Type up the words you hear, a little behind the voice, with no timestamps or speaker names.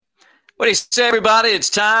What do you say, everybody?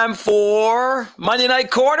 It's time for Monday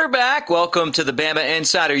Night Quarterback. Welcome to the Bama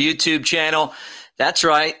Insider YouTube channel. That's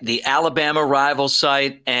right, the Alabama rival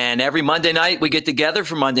site. And every Monday night, we get together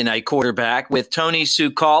for Monday Night Quarterback with Tony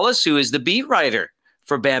Tsoukalas, who is the beat writer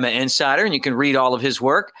for Bama Insider. And you can read all of his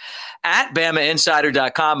work at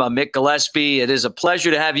BamaInsider.com. I'm Mick Gillespie. It is a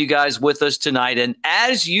pleasure to have you guys with us tonight. And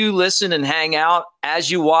as you listen and hang out,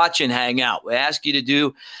 as you watch and hang out, we ask you to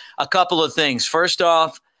do a couple of things. First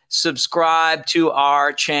off, subscribe to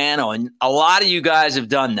our channel. And a lot of you guys have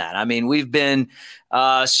done that. I mean, we've been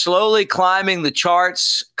slowly climbing the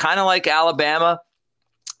charts, kind of like Alabama.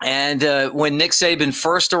 And when Nick Saban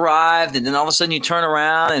first arrived, and then all of a sudden you turn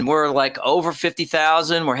around and we're like over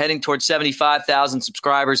 50,000. We're heading towards 75,000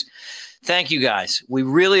 subscribers. Thank you guys. We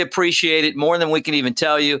really appreciate it more than we can even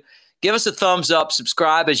tell you. Give us a thumbs up,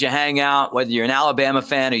 subscribe as you hang out, whether you're an Alabama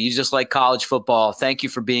fan or you just like college football. Thank you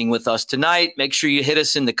for being with us tonight. Make sure you hit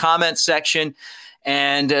us in the comments section,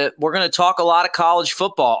 and we're going to talk a lot of college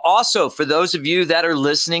football. Also, for those of you that are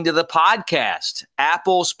listening to the podcast,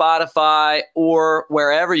 Apple, Spotify, or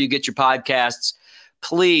wherever you get your podcasts,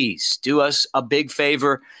 please do us a big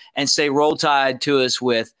favor and say Roll Tide to us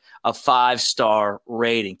with a 5-star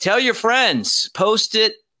rating. Tell your friends, post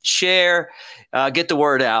it, share, get the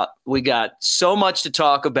word out. We got so much to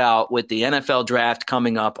talk about with the NFL draft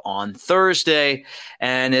coming up on Thursday.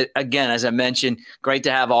 And again, as I mentioned, great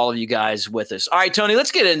to have all of you guys with us. All right, Tony,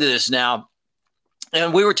 let's get into this now.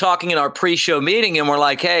 And we were talking in our pre-show meeting and we're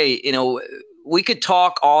like, hey, we could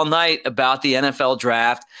talk all night about the NFL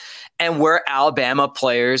draft and where Alabama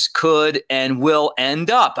players could and will end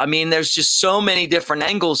up. I mean, there's just so many different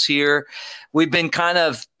angles here. We've been kind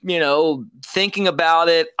of, thinking about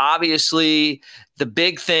it. Obviously, the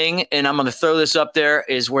big thing, and I'm going to throw this up there,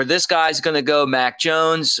 is where this guy's going to go, Mac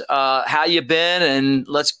Jones. How you been? And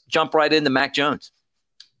let's jump right into Mac Jones.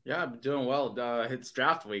 Yeah, I'm doing well. It's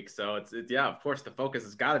draft week, so it's of course the focus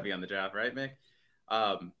has got to be on the draft, right, Mick?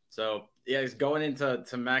 So yeah, he's going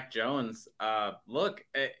into Mac Jones. Look,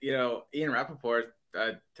 Ian Rappaport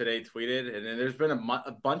today tweeted, and then there's been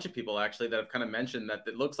a bunch of people actually that have kind of mentioned that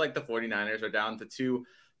it looks like the 49ers are down to 2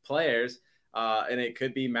 players, and it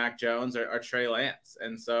could be Mac Jones or Trey Lance.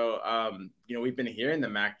 And so, we've been hearing the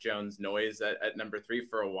Mac Jones noise at number 3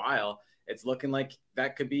 for a while. It's looking like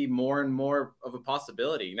that could be more and more of a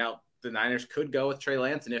possibility. Now, the Niners could go with Trey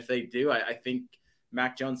Lance, and if they do, I think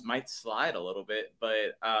Mac Jones might slide a little bit.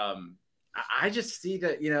 But I just see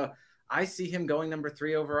that, I see him going number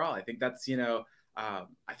 3 overall. I think that's,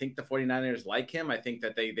 I think the 49ers like him. I think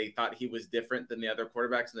that they thought he was different than the other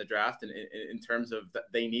quarterbacks in the draft in terms of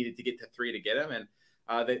they needed to get to 3 to get him. And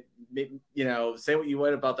say what you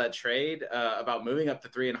would about that trade, about moving up to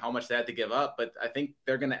 3 and how much they had to give up. But I think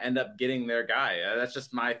they're going to end up getting their guy. That's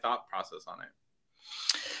just my thought process on it.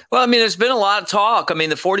 Well, I mean, there's been a lot of talk. I mean,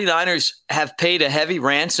 the 49ers have paid a heavy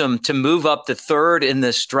ransom to move up to 3rd in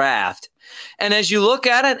this draft. And as you look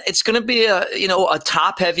at it, it's going to be a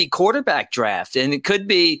top-heavy quarterback draft. And it could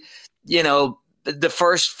be, the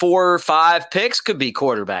first 4 or 5 picks could be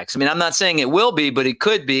quarterbacks. I mean, I'm not saying it will be, but it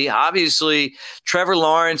could be. Obviously, Trevor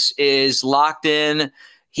Lawrence is locked in.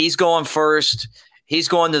 He's going first. He's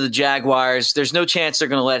going to the Jaguars. There's no chance they're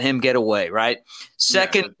going to let him get away, right?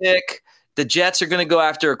 Second pick, the Jets are going to go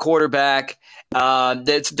after a quarterback.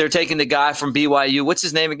 They're taking the guy from BYU. What's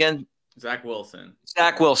his name again? Zach Wilson.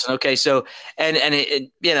 Okay, so and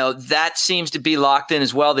that seems to be locked in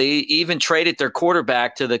as well. They even traded their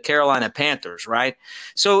quarterback to the Carolina Panthers, right?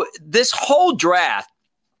 So this whole draft,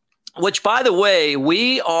 which by the way,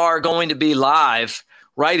 we are going to be live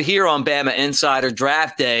right here on Bama Insider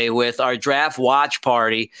Draft Day with our draft watch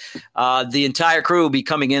party. The entire crew will be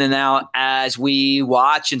coming in and out as we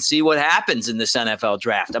watch and see what happens in this NFL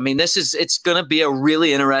draft. I mean, it's going to be a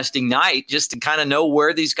really interesting night just to kind of know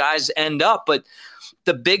where these guys end up. But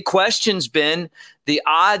the big question's been the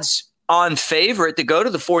odds on favorite to go to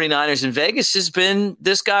the 49ers in Vegas has been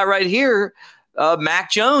this guy right here,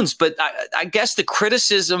 Mac Jones. But I guess the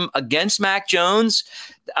criticism against Mac Jones,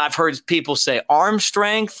 I've heard people say arm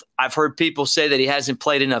strength. I've heard people say that he hasn't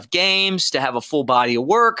played enough games to have a full body of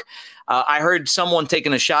work. I heard someone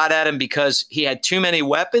taking a shot at him because he had too many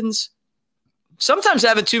weapons. Sometimes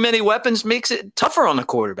having too many weapons makes it tougher on the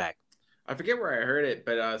quarterback. I forget where I heard it,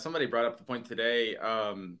 but somebody brought up the point today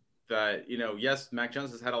that, yes, Mac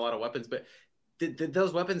Jones has had a lot of weapons, but did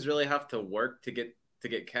those weapons really have to work to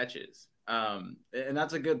get catches? And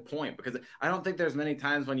that's a good point, because I don't think there's many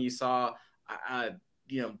times when you saw,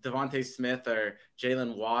 Devontae Smith or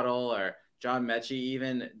Jalen Waddle or John Mechie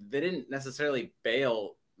even, they didn't necessarily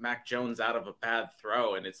bail Mac Jones out of a bad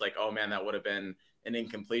throw. And it's like, oh man, that would have been, an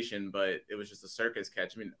incompletion, but it was just a circus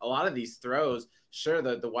catch. I mean, a lot of these throws, sure,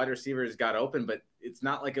 the wide receivers got open, but it's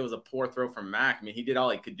not like it was a poor throw from Mac. I mean, he did all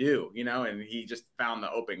he could do, and he just found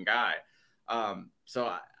the open guy.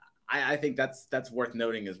 So I think that's worth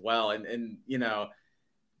noting as well. And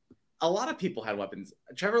a lot of people had weapons.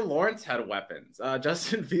 Trevor Lawrence had weapons.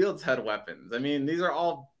 Justin Fields had weapons. I mean, these are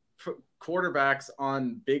all quarterbacks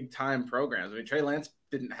on big time programs. I mean, Trey Lance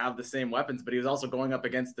didn't have the same weapons, but he was also going up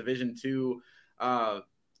against Division II,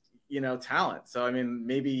 talent. So, I mean,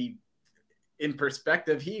 maybe in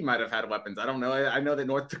perspective, he might have had weapons. I don't know. I know that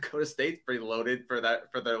North Dakota State's pretty loaded for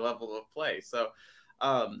their level of play. So,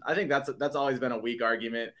 I think that's always been a weak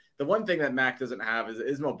argument. The one thing that Mac doesn't have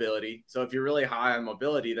is mobility. So if you're really high on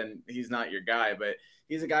mobility, then he's not your guy. But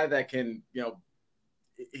he's a guy that can,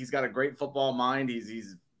 he's got a great football mind.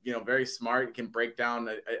 He's very smart. He can break down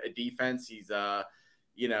a defense. He's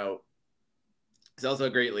he's also a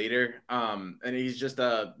great leader. And he's just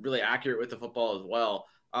really accurate with the football as well.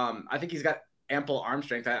 I think he's got ample arm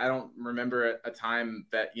strength. I don't remember a time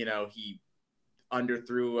that he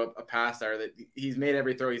underthrew a pass there. That he's made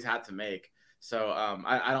every throw he's had to make. So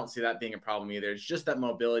I don't see that being a problem either. It's just that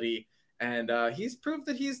mobility, and he's proved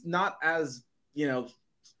that he's not as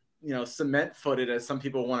cement footed as some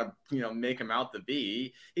people want to make him out to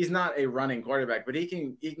be. He's not a running quarterback, but he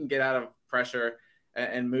can get out of pressure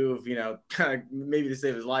and move. Kind of maybe to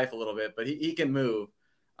save his life a little bit, but he can move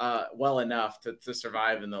well enough to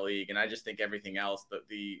survive in the league. And I just think everything else,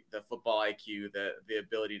 the football IQ, the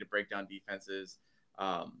ability to break down defenses,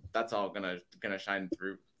 that's all gonna shine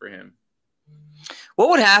through for him. What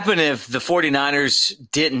would happen if the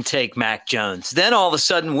 49ers didn't take Mac Jones? Then all of a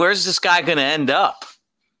sudden, where's this guy going to end up?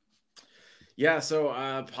 Yeah, so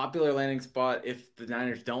popular landing spot if the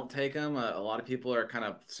Niners don't take him. A lot of people are kind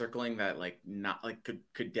of circling that,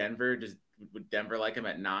 could Denver would Denver like him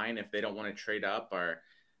at 9 if they don't want to trade up, or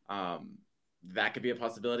that could be a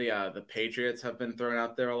possibility. The Patriots have been thrown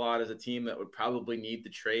out there a lot as a team that would probably need to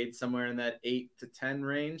trade somewhere in that 8 to 10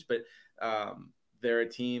 range, but they're a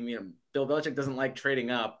team, Bill Belichick doesn't like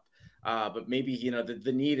trading up, but maybe,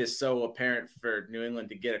 the need is so apparent for New England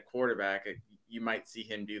to get a quarterback. You might see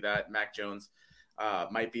him do that. Mac Jones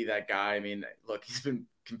might be that guy. I mean, look, he's been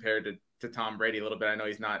compared to Tom Brady a little bit. I know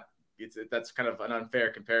he's not, that's kind of an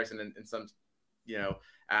unfair comparison in some,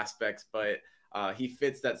 aspects, but he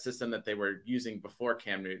fits that system that they were using before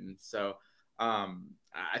Cam Newton. So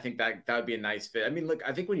I think that would be a nice fit. I mean, look,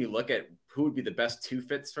 I think when you look at who would be the best 2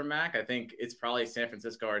 fits for Mac, I think it's probably San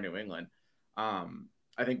Francisco or New England. I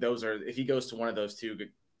think those are, if he goes to one of those 2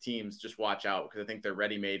 teams, just watch out, because I think they're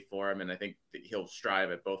ready made for him, and I think that he'll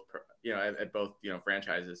strive at both, at both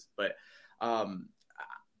franchises. But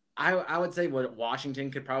I would say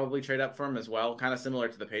Washington could probably trade up for him as well, kind of similar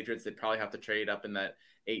to the Patriots. They'd probably have to trade up in that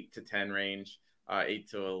 8 to 10 range, 8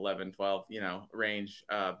 to 11, 12, range.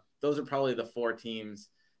 Those are probably the 4 teams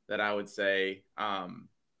that I would say: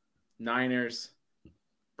 Niners,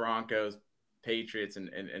 Broncos, Patriots,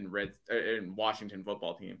 and Washington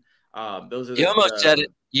football team. Those are you almost said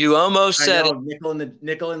it. You almost said it.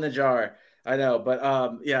 Nickel in the jar. I know,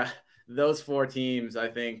 but yeah, those 4 teams I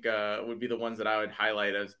think would be the ones that I would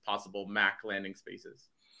highlight as possible Mac landing spaces.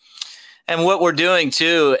 And what we're doing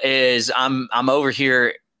too is I'm over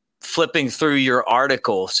here flipping through your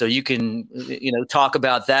article so you can talk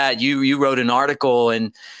about that. You wrote an article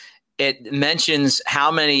and it mentions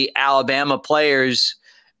how many Alabama players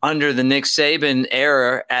under the Nick Saban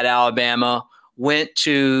era at Alabama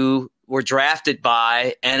were drafted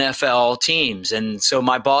by NFL teams. And so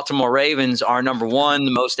my Baltimore Ravens are number 1,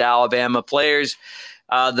 the most Alabama players.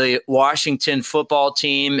 The Washington football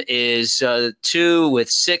team is 2 with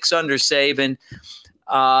 6 under Saban.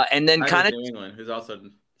 And then kind of New England, who's also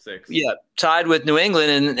 6. Yeah, tied with New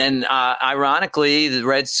England, and ironically, the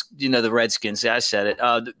Redskins. I said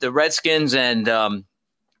it. The Redskins and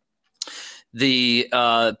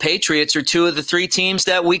the Patriots are 2 of the 3 teams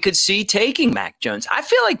that we could see taking Mac Jones. I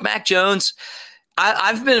feel like Mac Jones.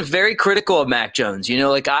 I've been very critical of Mac Jones.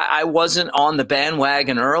 I wasn't on the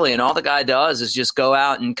bandwagon early, and all the guy does is just go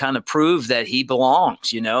out and kind of prove that he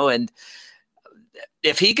belongs. And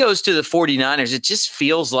if he goes to the 49ers, it just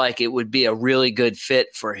feels like it would be a really good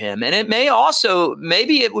fit for him. And it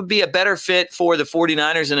maybe it would be a better fit for the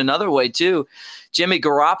 49ers in another way too. Jimmy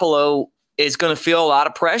Garoppolo is going to feel a lot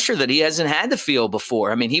of pressure that he hasn't had to feel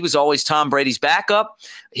before. I mean, he was always Tom Brady's backup.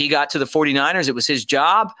 He got to the 49ers. It was his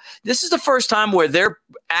job. This is the first time where they're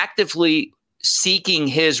actively seeking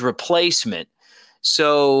his replacement.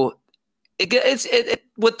 So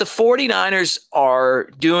what the 49ers are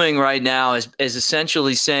doing right now is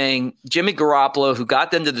essentially saying Jimmy Garoppolo, who got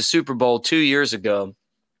them to the Super Bowl 2 years ago,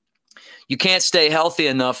 you can't stay healthy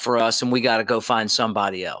enough for us, and we got to go find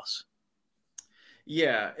somebody else.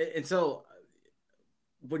 Yeah, and so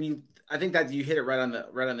I think that you hit it right on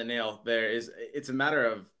the nail. It's a matter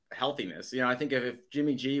of healthiness. I think if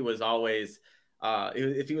Jimmy G was always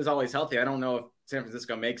if he was always healthy, I don't know if San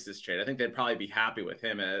Francisco makes this trade. I think they'd probably be happy with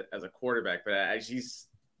him as a quarterback, but as he's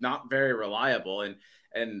not very reliable,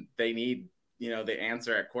 and they need the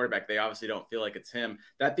answer at quarterback. They obviously don't feel like it's him.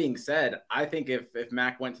 That being said, I think if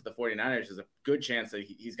Mac went to the 49ers, there's a good chance that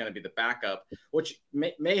he's going to be the backup, which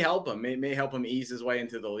may help him, may help him ease his way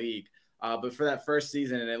into the league. But for that first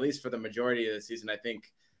season, and at least for the majority of the season, I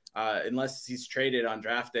think unless he's traded on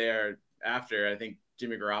draft day or after, I think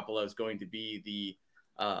Jimmy Garoppolo is going to be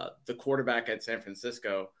the quarterback at San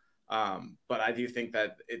Francisco. But I do think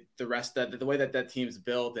that the way that team's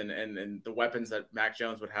built and the weapons that Mac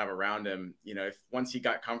Jones would have around him, if once he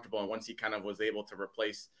got comfortable and once he kind of was able to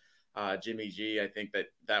replace Jimmy G, I think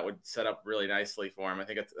that would set up really nicely for him. I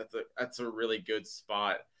think that's a really good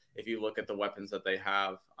spot if you look at the weapons that they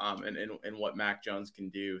have and what Mac Jones can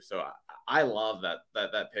do. So I love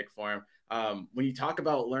that pick for him. When you talk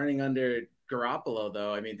about learning under Garoppolo,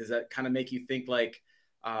 though, I mean, does that kind of make you think like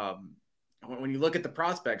when you look at the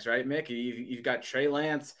prospects, right, Mick, you've got Trey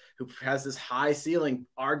Lance, who has this high ceiling,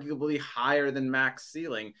 arguably higher than Mac's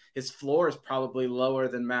ceiling. His floor is probably lower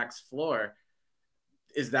than Mac's floor.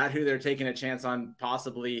 Is that who they're taking a chance on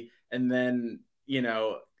possibly? And then,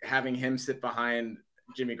 having him sit behind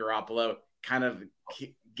Jimmy Garoppolo, kind of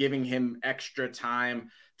giving him extra time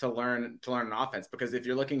to learn an offense. Because if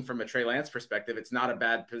you're looking from a Trey Lance perspective, it's not a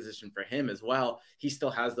bad position for him as well. He still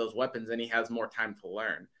has those weapons and he has more time to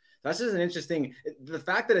learn. That's just an interesting – the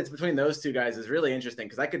fact that it's between those two guys is really interesting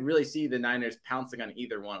because I could really see the Niners pouncing on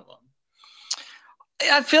either one of them.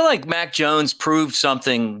 I feel like Mac Jones proved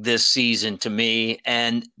something this season to me,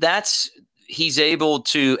 and that's he's able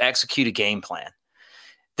to execute a game plan,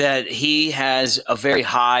 that he has a very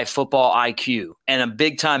high football IQ and a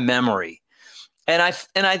big-time memory. And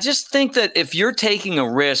I just think that if you're taking a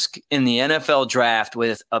risk in the NFL draft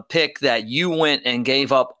with a pick that you went and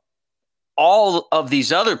gave up all of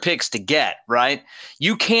these other picks to get, right?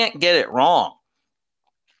 You can't get it wrong.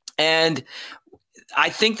 And I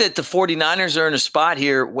think that the 49ers are in a spot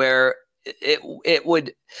here where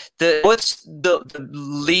what's the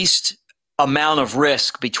least amount of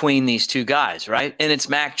risk between these two guys, right? And it's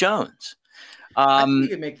Mac Jones. I think you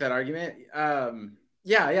could make that argument.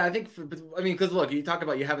 Yeah, I think because look, you talk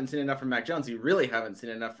about you haven't seen enough from Mac Jones, you really haven't seen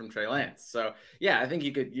enough from Trey Lance. So yeah, I think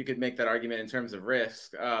you could make that argument in terms of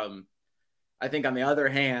risk. I think on the other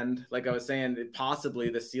hand, like I was saying,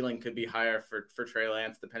 possibly the ceiling could be higher for Trey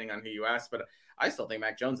Lance, depending on who you ask. But I still think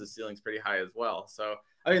Mac Jones' ceiling is pretty high as well. So,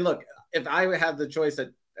 I mean, look, if I had the choice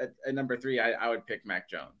at number 3, I would pick Mac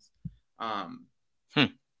Jones.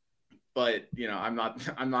 But, I'm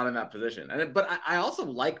not in that position. But I also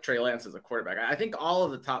like Trey Lance as a quarterback. I think all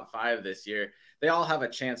of the top 5 this year, they all have a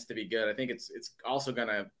chance to be good. I think it's also going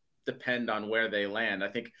to depend on where they land. I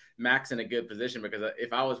think Mac's in a good position because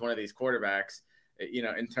if I was one of these quarterbacks,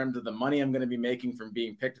 in terms of the money I'm going to be making from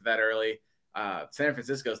being picked that early, San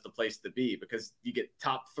Francisco is the place to be because you get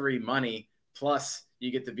top 3 money plus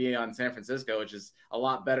you get to be on San Francisco, which is a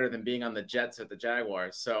lot better than being on the Jets or the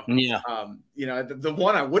Jaguars. So, yeah, the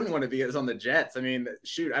one I wouldn't want to be is on the Jets. I mean,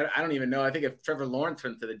 shoot, I don't even know. I think if Trevor Lawrence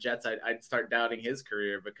went to the Jets, I'd start doubting his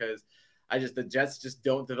career because the Jets just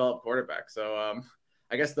don't develop quarterbacks. So,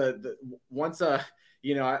 I guess once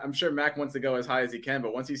I'm sure Mac wants to go as high as he can,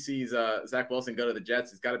 but once he sees Zach Wilson go to the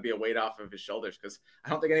Jets, it's got to be a weight off of his shoulders because I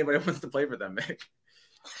don't think anybody wants to play for them, Mick.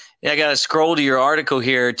 Yeah, I got to scroll to your article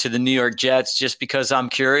here to the New York Jets just because I'm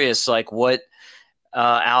curious, like what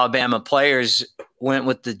Alabama players went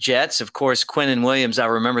with the Jets. Of course, Quinnen Williams, I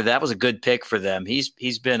remember that was a good pick for them.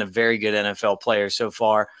 He's been a very good NFL player so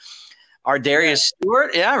far. Darius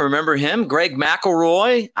Stewart, I remember him. Greg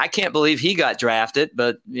McElroy, I can't believe he got drafted,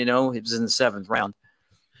 but he was in the 7th round.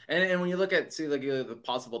 And when you look at the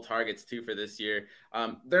possible targets too for this year,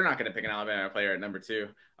 they're not going to pick an Alabama player at number 2.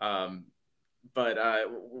 But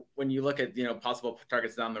when you look at possible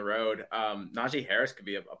targets down the road, Najee Harris could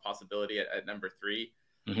be a possibility at number 3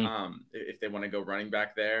 if they want to go running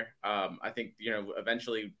back there. I think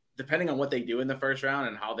eventually, depending on what they do in the first round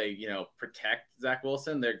and how they, protect Zach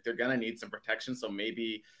Wilson, they're going to need some protection. So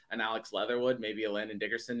maybe an Alex Leatherwood, maybe a Landon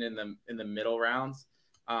Dickerson in the middle rounds.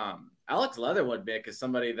 Alex Leatherwood, Mick, is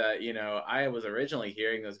somebody that, I was originally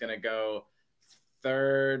hearing was going to go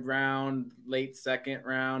 3rd round, late 2nd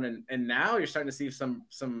round. And now you're starting to see some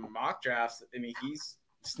mock drafts. I mean, he's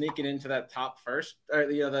sneaking into that top first or,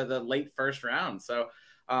 the late 1st round. So,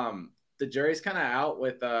 the jury's kind of out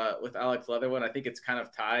with Alex Leatherwood. I think it's kind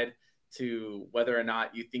of tied to whether or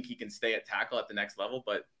not you think he can stay at tackle at the next level,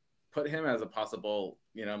 but put him as a possible,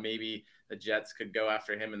 maybe the Jets could go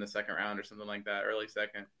after him in the second round or something like that, early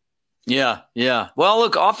second. Yeah, yeah. Well,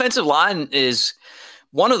 look, offensive line is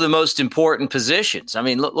one of the most important positions. I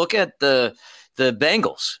mean, look at the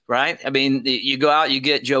Bengals, right? I mean, you go out, you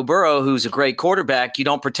get Joe Burrow, who's a great quarterback. You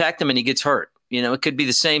don't protect him, and he gets hurt. It could be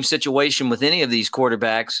the same situation with any of these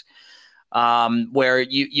quarterbacks, where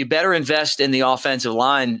you better invest in the offensive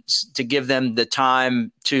line to give them the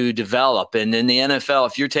time to develop. And in the NFL,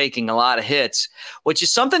 if you're taking a lot of hits, which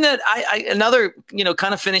is something that another,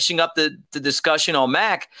 kind of finishing up the discussion on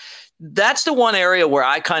Mac, that's the one area where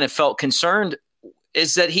I kind of felt concerned,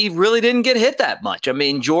 is that he really didn't get hit that much. I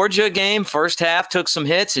mean, Georgia game, first half, took some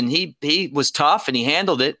hits, and he was tough and he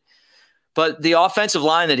handled it. But the offensive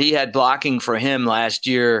line that he had blocking for him last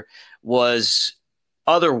year was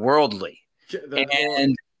otherworldly.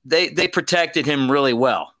 And they protected him really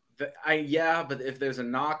well. But if there's a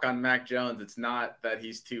knock on Mac Jones, it's not that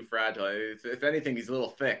he's too fragile. If anything, he's a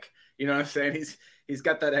little thick. You know what I'm saying? He's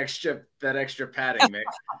got that extra padding, Mick.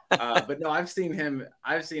 But no, I've seen him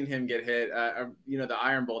get hit. The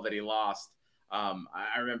Iron Bowl that he lost. I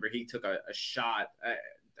remember he took a shot.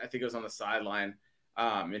 I think it was on the sideline,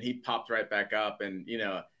 and he popped right back up. And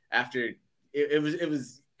after it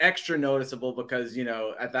was extra noticeable because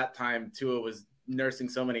at that time Tua was nursing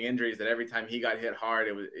so many injuries that every time he got hit hard,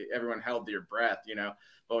 everyone held their breath.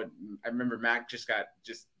 But I remember Mac just got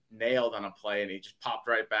nailed on a play, and he just popped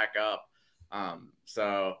right back up.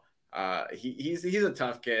 He's a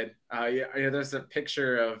tough kid. There's a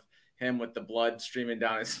picture of him with the blood streaming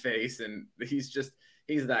down his face, and he's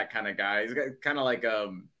that kind of guy. He's got kind of like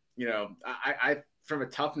I from a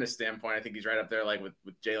toughness standpoint, I think he's right up there, like with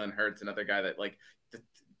Jalen Hurts, another guy that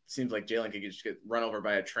seems like Jalen could just get run over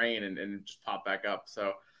by a train and just pop back up.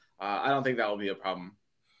 So I don't think that will be a problem.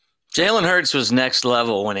 Jalen Hurts was next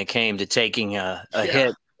level when it came to taking a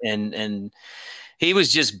hit, and he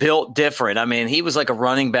was just built different. I mean, he was like a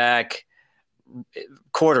running back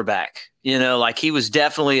quarterback, like he was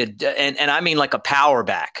definitely and I mean like a power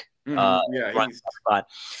back. Look,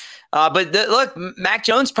 Mac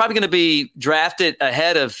Jones probably going to be drafted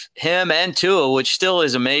ahead of him and Tua, which still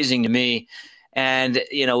is amazing to me. And,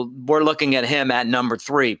 we're looking at him at number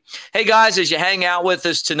 3. Hey, guys, as you hang out with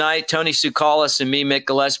us tonight, Tony Tsoukalas and me, Mick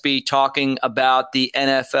Gillespie, talking about the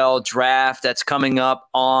NFL draft that's coming up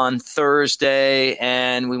on Thursday.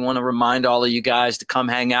 And we want to remind all of you guys to come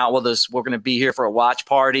hang out with us. We're going to be here for a watch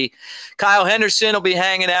party. Kyle Henderson will be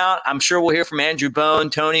hanging out. I'm sure we'll hear from Andrew Bone.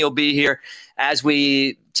 Tony will be here as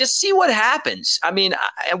we just see what happens. I mean,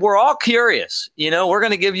 and we're all curious. We're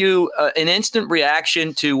going to give you an instant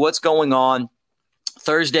reaction to what's going on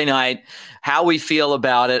Thursday night, how we feel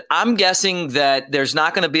about it. I'm guessing that there's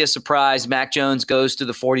not going to be a surprise. Mac Jones goes to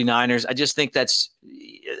the 49ers. I just think it's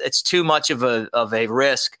too much of a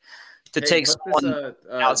risk to take someone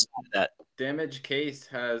outside of that. Damage Case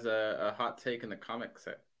has a hot take in the comment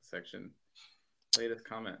section. Latest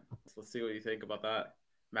comment. Let's see what you think about that.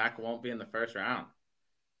 Mac won't be in the first round.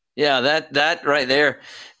 Yeah, that right there.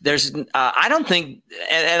 There's I don't think,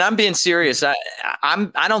 and I'm being serious. I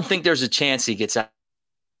don't think there's a chance he gets out.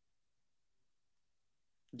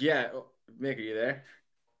 Yeah, Mick, are you there?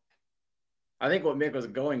 I think what Mick was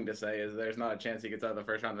going to say is there's not a chance he gets out of the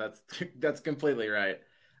first round. That's completely right.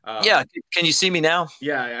 Yeah, can you see me now?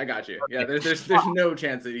 Yeah, I got you. Yeah, there's no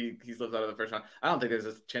chance that he slips out of the first round. I don't think there's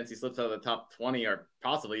a chance he slips out of the top 20 or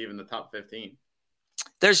possibly even the top 15.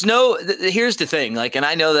 There's here's the thing, and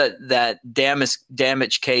I know that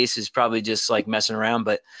damage Case is probably just messing around,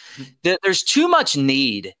 but there's too much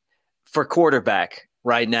need for quarterback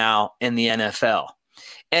right now in the NFL.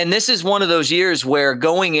 And this is one of those years where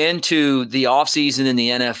going into the offseason in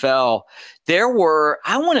the NFL, there were,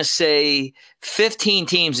 I want to say, 15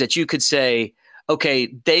 teams that you could say, okay,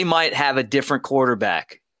 they might have a different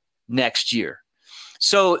quarterback next year.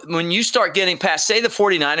 So when you start getting past, say the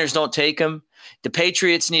 49ers don't take him, the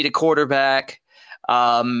Patriots need a quarterback.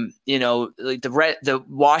 The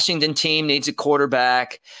Washington team needs a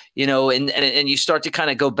quarterback, and you start to kind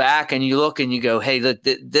of go back and you look and you go, hey,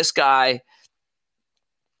 this guy,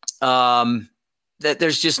 that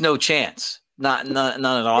there's just no chance, none at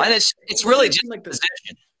all. Yeah, and it's really just like the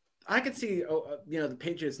position. I could see, the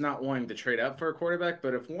Patriots not wanting to trade up for a quarterback,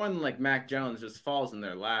 but if one like Mac Jones just falls in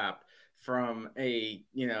their lap from a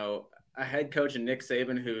head coach and Nick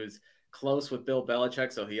Saban who's close with Bill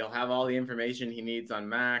Belichick, so he'll have all the information he needs on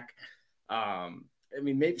Mac. I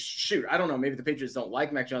mean, I don't know. Maybe the Patriots don't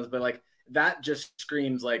like Mac Jones, but that just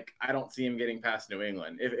screams I don't see him getting past New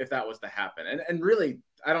England if that was to happen. And really,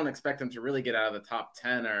 I don't expect him to really get out of the top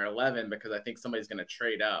 10 or 11 because I think somebody's going to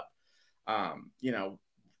trade up. You know,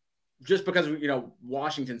 just because, you know,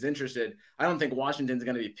 Washington's interested, I don't think Washington's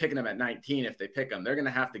going to be picking them at 19 if they pick them. They're going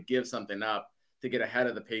to have to give something up to get ahead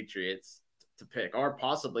of the Patriots to pick, or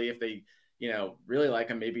possibly if they, you know, really like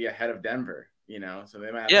him, maybe ahead of Denver, you know, so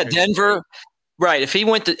they might have to pick Denver. Right.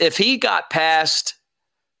 If he got past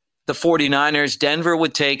the 49ers, Denver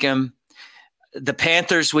would take him. The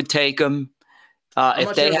Panthers would take him.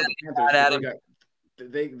 If they had at him.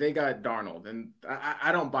 They got Darnold, and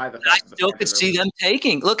I don't buy the fact I still could see them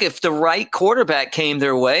taking. Look, if the right quarterback came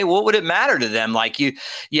their way, what would it matter to them? Like you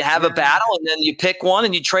have a battle, and then you pick one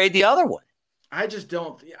and you trade the other one. I just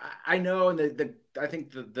don't. I know, and I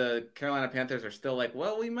think the Carolina Panthers are still like,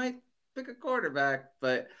 well, we might pick a quarterback,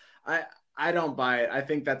 but I don't buy it. I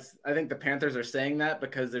think the Panthers are saying that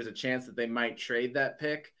because there's a chance that they might trade that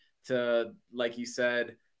pick to, like you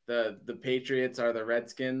said, the Patriots are the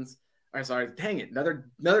Redskins. I'm sorry, dang it, another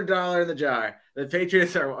dollar in the jar. The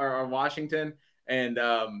Patriots are Washington, and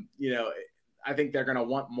you know, I think they're going to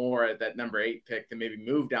want more at that number 8 pick to maybe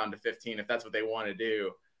move down to 15 if that's what they want to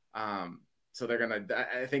do. So they're going to,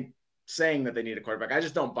 I think, saying that they need a quarterback. I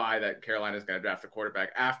just don't buy that Carolina's going to draft a quarterback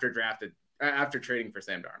after trading for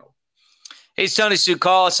Sam Darnold. Hey, Tony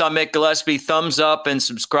Tsoukalas. I'm Mick Gillespie. Thumbs up and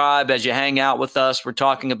subscribe as you hang out with us. We're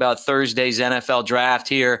talking about Thursday's NFL draft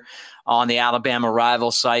here on the Alabama rival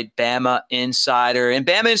site, Bama Insider. And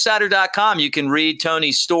BamaInsider.com, you can read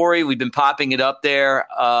Tony's story. We've been popping it up there,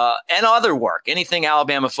 and other work. Anything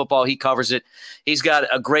Alabama football, he covers it. He's got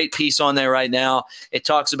a great piece on there right now. It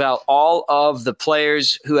talks about all of the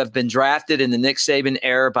players who have been drafted in the Nick Saban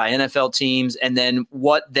era by NFL teams, and then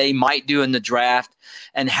what they might do in the draft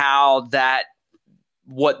and how that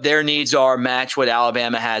what their needs are match what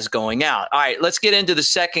Alabama has going out. All right, let's get into the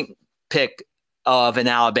second pick of an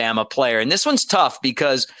Alabama player. And this one's tough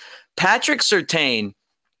because Patrick Surtain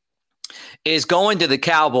is going to the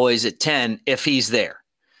Cowboys at 10 if he's there.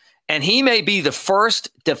 And he may be the first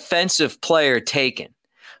defensive player taken.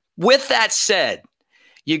 With that said,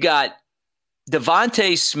 you got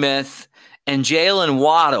Devontae Smith and Jalen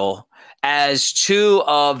Waddle as 2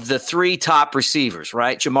 of the 3 top receivers,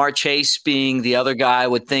 right? Jamar Chase being the other guy I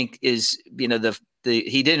would think is, you know,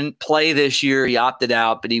 he didn't play this year. He opted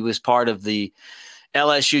out, but he was part of the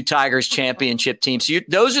LSU Tigers championship team. So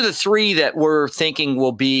those are the 3 that we're thinking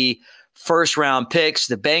will be first-round picks.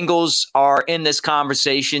 The Bengals are in this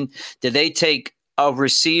conversation. Do they take a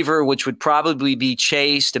receiver, which would probably be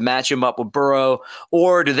Chase, to match him up with Burrow,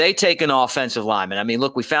 or do they take an offensive lineman? I mean,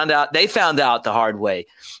 look, they found out the hard way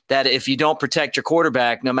that if you don't protect your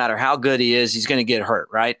quarterback, no matter how good he is, he's going to get hurt,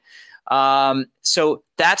 right? So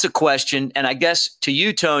that's a question. And I guess to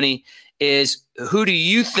you, Tony, is who do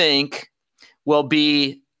you think will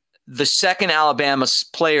be the second Alabama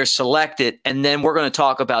player selected? And then we're going to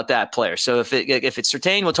talk about that player. So if it's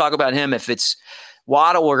Surtain, we'll talk about him. If it's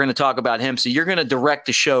Waddle, we're going to talk about him. So you're going to direct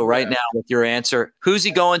the show right now with your answer. Who's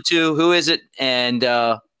he going to? Who is it? And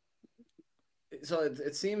so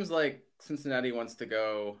it seems like Cincinnati wants to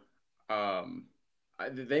go.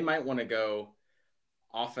 They might want to go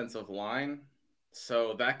offensive line,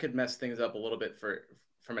 so that could mess things up a little bit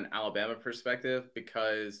from an Alabama perspective,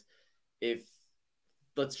 because if,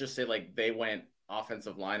 let's just say, like, they went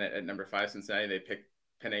offensive line at number 5, Cincinnati, they picked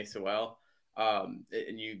Penei Sewell, and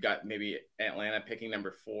you got maybe Atlanta picking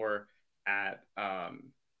number 4 at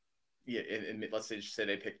let's say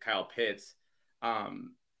they pick Kyle Pitts,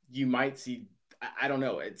 you might see, I don't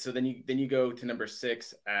know. So then you go to number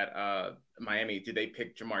 6 at Miami. Do they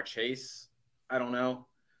pick Jamar Chase? I don't know.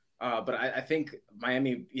 But I think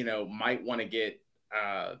Miami, you know, might want to get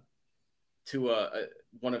to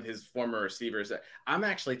one of his former receivers. I'm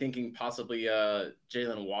actually thinking possibly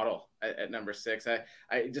Jalen Waddle at number 6.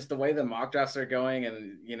 I just, the way the mock drafts are going,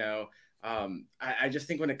 and, you know, I just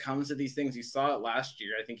think when it comes to these things, you saw it last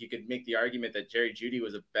year. I think you could make the argument that Jerry Jeudy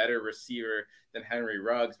was a better receiver than Henry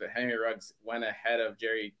Ruggs, but Henry Ruggs went ahead of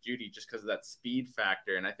Jerry Jeudy just because of that speed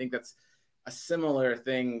factor. And I think that's a similar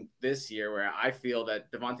thing this year, where I feel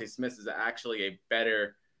that Devontae Smith is actually a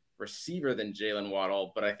better receiver than Jalen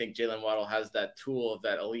Waddle, but I think Jalen Waddle has that tool of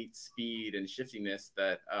that elite speed and shiftiness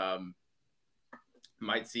that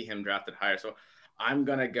might see him drafted higher. So I'm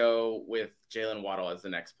going to go with Jalen Waddle as the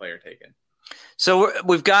next player taken. So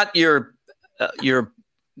we've got your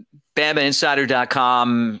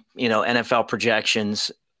BamaInsider.com, you know, NFL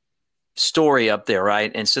projections story up there,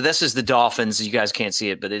 right? And so this is the Dolphins. You guys can't see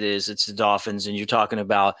it, but it's the Dolphins. And you're talking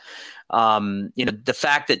about, you know, the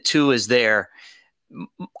fact that Tua is there.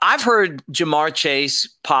 I've heard Jamar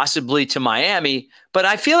Chase possibly to Miami, but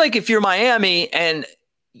I feel like if you're Miami and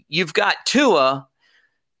you've got Tua,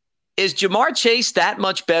 is Jamar Chase that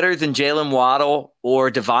much better than Jalen Waddle or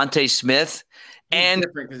Devontae Smith? He's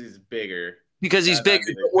different because he's bigger. Because he's bigger.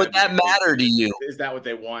 Would that matter to you? Is that what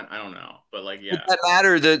they want? I don't know. But like, yeah. Would that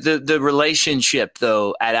matter, the relationship,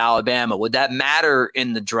 though, at Alabama? Would that matter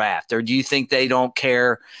in the draft? Or do you think they don't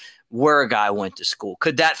care where a guy went to school?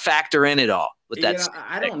 Could that factor in at all?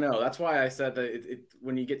 I don't know. That's why I said that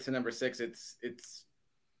when you get to number 6, it's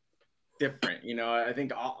different. I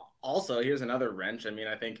think also here's another wrench. I mean,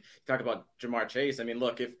 I think talk about Jamar Chase. I mean,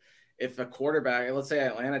 look, if a quarterback, let's say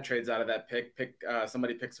Atlanta trades out of that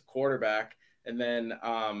somebody picks a quarterback, and then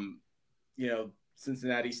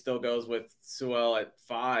Cincinnati still goes with Sewell at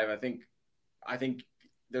 5. I think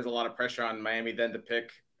there's a lot of pressure on Miami then to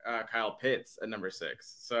pick Kyle Pitts at number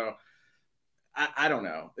 6. So I don't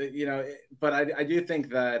know, but I do think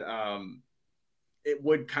that it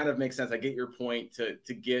would kind of make sense. I get your point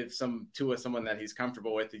to give someone that he's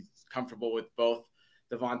comfortable with. He's comfortable with both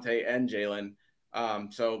Devontae and Jalen.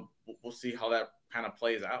 So we'll see how that kind of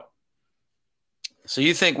plays out. So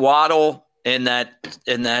you think Waddle in that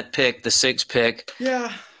pick, the 6th pick?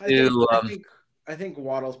 Yeah, I think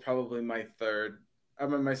Waddle's probably my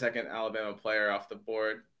second Alabama player off the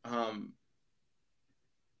board.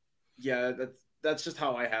 Yeah, that's just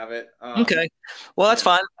how I have it. Okay, well, that's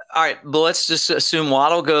fine. All right, but let's just assume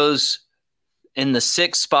Waddle goes in the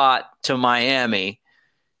 6th spot to Miami.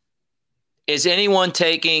 Is anyone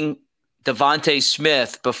taking Devontae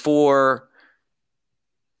Smith before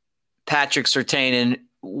Patrick Surtain? And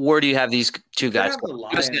where do you have these two guys?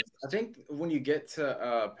 I think when you get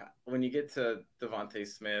to Devontae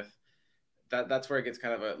Smith, that's where it gets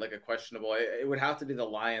kind of a questionable. It would have to be the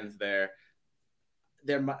Lions there.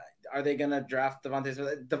 Are they going to draft Devontae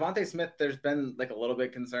Smith? Devontae Smith, there's been like a little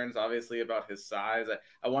bit concerns, obviously, about his size.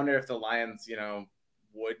 I wonder if the Lions,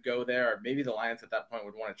 would go there, or maybe the Lions at that point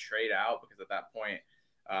would want to trade out, because at that point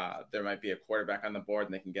there might be a quarterback on the board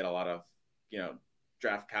and they can get a lot of,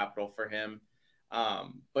 draft capital for him.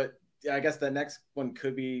 But I guess the next one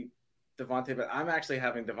could be Devontae, but I'm actually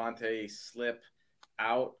having Devontae slip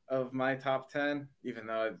out of my top 10, even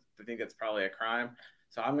though I think it's probably a crime.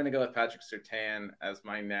 So I'm going to go with Patrick Surtain as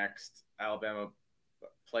my next Alabama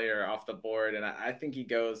player off the board. And I think he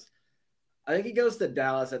goes to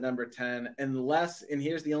Dallas at number 10, and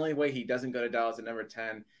here's the only way he doesn't go to Dallas at number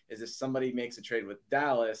 10 is if somebody makes a trade with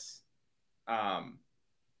Dallas,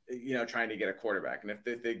 trying to get a quarterback. And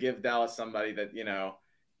if they give Dallas somebody that,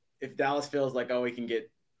 if Dallas feels like, we can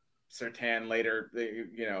get Surtain later,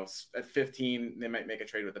 at 15, they might make a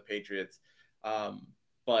trade with the Patriots.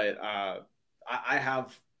 But I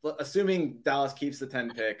have, assuming Dallas keeps the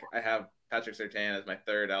 10 pick, I have Patrick Surtain as my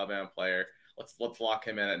 3rd Alabama player. Let's lock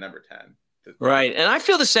him in at number 10. Right. And I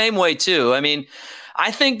feel the same way too. I mean,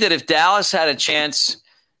 I think that if Dallas had a chance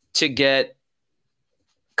to get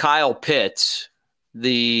Kyle Pitts,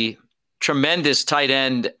 the tremendous tight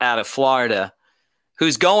end out of Florida,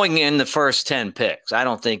 who's going in the first 10 picks, I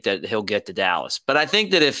don't think that he'll get to Dallas. But I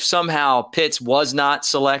think that if somehow Pitts was not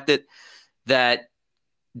selected, that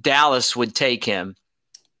Dallas would take him.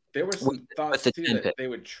 There were some thoughts too that they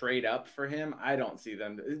would trade up for him. I don't see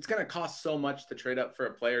them. It's going to cost so much to trade up for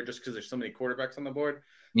a player just because there's so many quarterbacks on the board.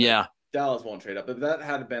 Yeah. Dallas won't trade up. But that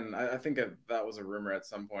had been, I think that was a rumor at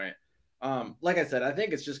some point. Like I said, I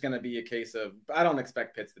think it's just going to be a case of, I don't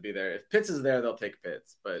expect Pitts to be there. If Pitts is there, they'll take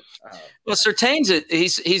Pitts. But well, Surtain's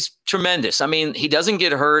he's tremendous. I mean, he doesn't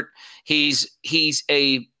get hurt. He's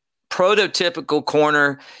a prototypical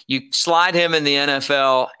corner. You slide him in the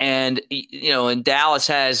NFL, and and Dallas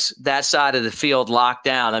has that side of the field locked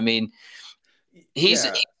down. I mean, he's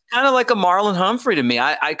kind of like a Marlon Humphrey to me.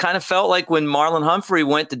 I kind of felt like when Marlon Humphrey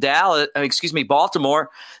went to Baltimore,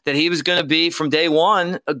 that he was going to be from day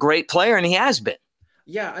one a great player, and he has been.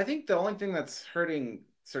 Yeah, I think the only thing that's hurting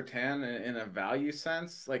Surtain in a value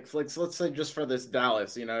sense, like let's say just for this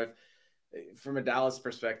Dallas, from a Dallas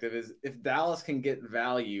perspective, is if Dallas can get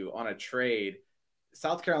value on a trade,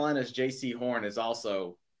 South Carolina's J.C. Horn is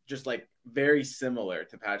also just like very similar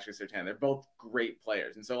to Patrick Surtain. They're both great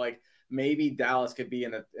players. And so like maybe Dallas could be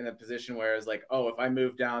in a position where it's like, if I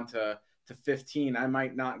move down to 15, I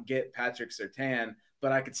might not get Patrick Surtain,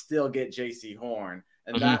 but I could still get J.C. Horn.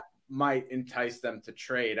 And that might entice them to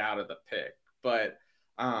trade out of the pick. But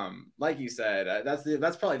like you said,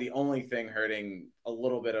 that's probably the only thing hurting a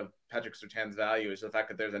little bit of Patrick Surtain's value is the fact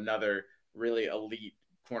that there's another really elite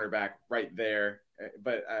cornerback right there.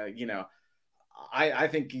 But I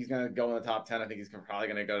think he's going to go in the top 10. I think he's probably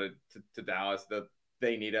going to go to Dallas.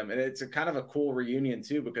 They need him, and it's a kind of a cool reunion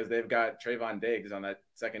too because they've got Trayvon Diggs on that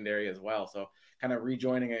secondary as well. So kind of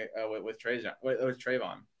rejoining it with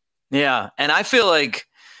Trayvon. Yeah, and I feel like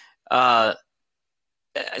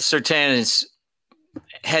Surtain is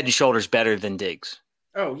head and shoulders better than Diggs.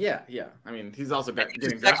 Oh yeah, yeah. I mean, he's also getting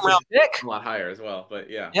Second drafted round pick. a lot higher as well. But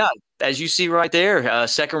yeah, Yeah, as you see right there,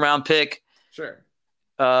 second round pick, sure.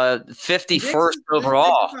 And 51st Diggs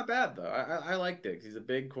overall. is not bad though. I like Diggs. He's a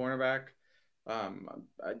big cornerback.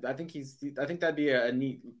 I think I think that'd be a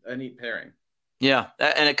neat pairing. Yeah,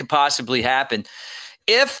 and it could possibly happen.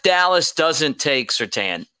 If Dallas doesn't take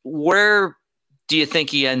Surtain, where do you think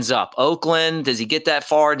he ends up? Oakland? Does he get that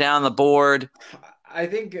far down the board? I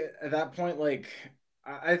think at that point, like,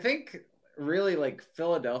 I think really like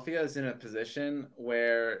Philadelphia is in a position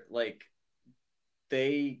where like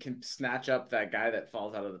they can snatch up that guy that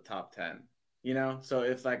falls out of the top 10. You know, so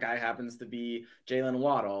if that guy happens to be Jalen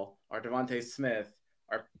Waddle or Devontae Smith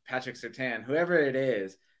or Patrick Surtain, whoever it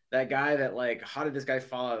is, that guy that like, how did this guy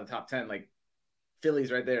fall out of the top 10? Like,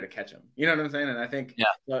 Philly's right there to catch him. You know what I'm saying? And I think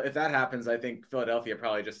so if that happens, I think Philadelphia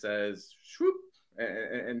probably just says swoop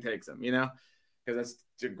and takes him, you know, because that's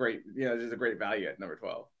a great, there's a great value at number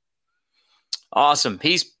 12. Awesome.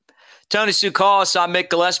 He's Tony Tsoukalas. I'm Mick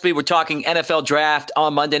Gillespie. We're talking NFL draft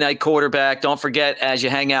on Monday Night Quarterback. Don't forget, as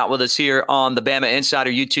you hang out with us here on the Bama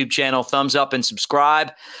Insider YouTube channel, thumbs up and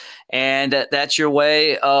subscribe. And that's your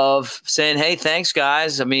way of saying, hey, thanks,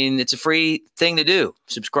 guys. I mean, it's a free thing to do.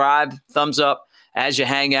 Subscribe, thumbs up as you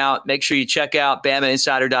hang out. Make sure you check out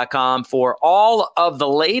BamaInsider.com for all of the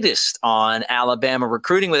latest on Alabama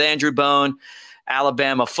recruiting with Andrew Bone,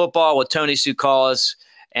 Alabama football with Tony Tsoukalas,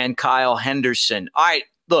 and Kyle Henderson. All right,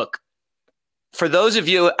 look. For those of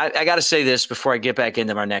you, I got to say this before I get back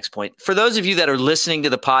into our next point. For those of you that are listening to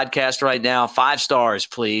the podcast right now, 5 stars,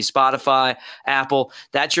 please. Spotify, Apple,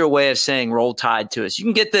 that's your way of saying Roll Tide to us. You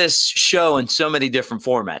can get this show in so many different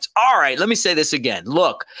formats. All right, let me say this again.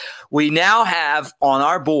 Look, we now have on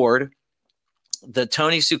our board the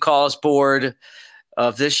Tony Tsoukalas board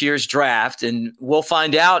of this year's draft, and we'll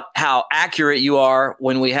find out how accurate you are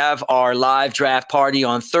when we have our live draft party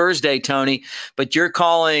on Thursday, Tony. But you're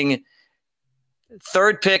calling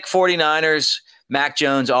third pick 49ers, Mac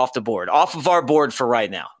Jones off the board, off of our board for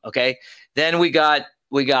right now. Okay. Then we got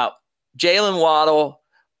Jalen Waddle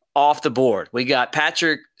off the board. We got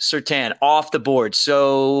Patrick Surtain off the board.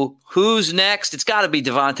 So who's next? It's got to be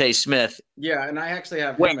Devontae Smith. Yeah, and I actually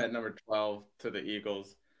have him at number 12 to the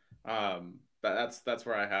Eagles. That's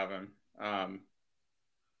where I have him.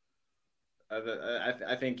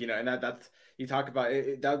 I think, and that's, you talk about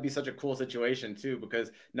it, that would be such a cool situation too,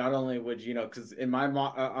 because not only would, because in my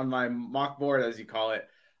on my mock board, as you call it,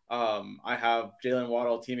 I have Jalen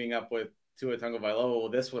Waddle teaming up with Tua Tagovailoa. Well,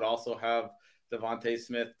 this would also have Devontae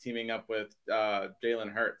Smith teaming up with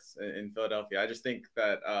Jalen Hurts in Philadelphia. I just think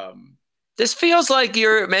that this feels like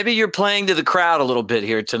you're playing to the crowd a little bit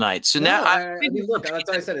here tonight. So now I mean, look, that's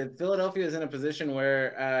why I said it. Philadelphia is in a position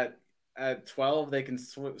where at 12 they can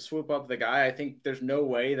swoop up the guy. I think there's no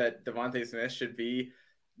way that Devontae Smith should be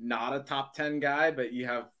not a top 10 guy, but you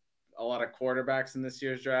have a lot of quarterbacks in this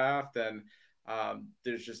year's draft, and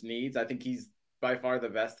there's just needs. I think he's by far the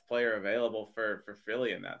best player available for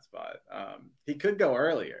Philly in that spot. He could go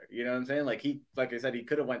earlier, you know what I'm saying? Like I said, he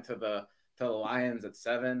could have went to the Lions at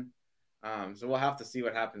 7. So we'll have to see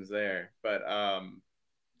what happens there. But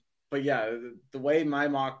yeah, the way my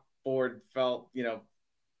mock board felt,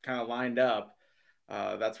 kind of lined up,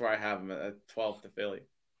 that's where I have him at 12 to Philly.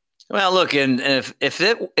 Well, look, and if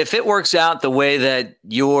it works out the way that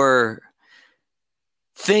you're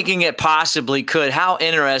thinking it possibly could, how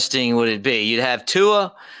interesting would it be? You'd have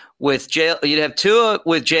Tua with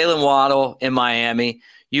Jalen Waddle in Miami.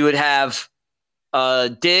 You would have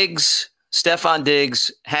Stephon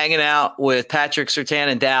Diggs hanging out with Patrick Surtain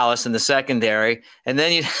in Dallas in the secondary, and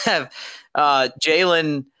then you'd have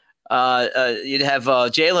Jalen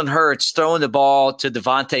Hurts throwing the ball to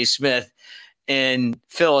Devontae Smith in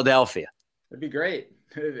Philadelphia. It'd be great.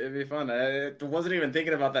 It'd be fun. I wasn't even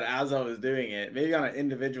thinking about that as I was doing it. Maybe on an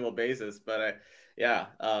individual basis, but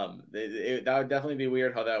that would definitely be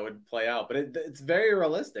weird how that would play out. But it's very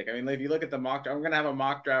realistic. I mean, if you look at the mock, I'm going to have a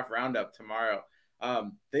mock draft roundup tomorrow.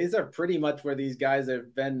 These are pretty much where these guys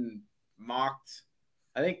have been mocked.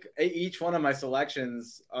 I think each one of my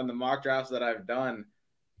selections on the mock drafts that I've done,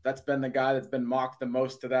 that's been the guy that's been mocked the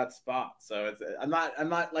most to that spot. So I'm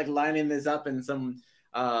not like lining this up in some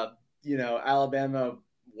Alabama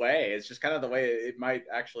way. It's just kind of the way it might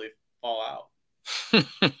actually fall out.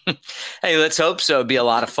 Hey, let's hope so. It'd be a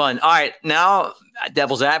lot of fun. All right, now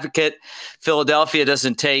devil's advocate. Philadelphia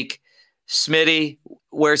doesn't take Smitty.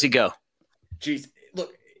 Where's he go? Geez,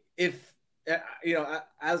 look, if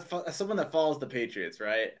as someone that follows the Patriots,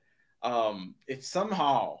 right? If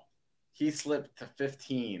somehow he slipped to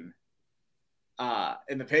 15,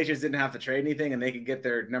 and the Patriots didn't have to trade anything and they could get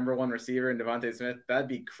their number one receiver in Devontae Smith, that'd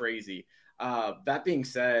be crazy. That being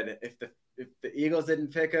said, if the Eagles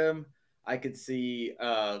didn't pick him, I could see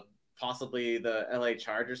possibly the LA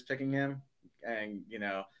Chargers picking him and,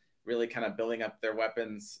 really kind of building up their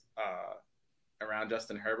weapons around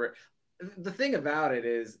Justin Herbert. The thing about it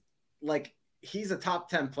is, like, he's a top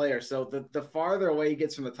 10 player. So the farther away he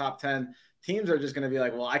gets from the top 10, teams are just going to be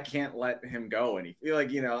like, well, I can't let him go. And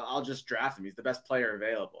I'll just draft him. He's the best player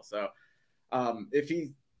available. So if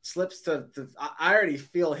he slips I already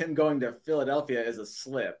feel him going to Philadelphia is a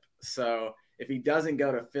slip. So if he doesn't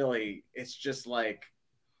go to Philly, it's just like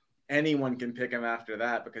anyone can pick him after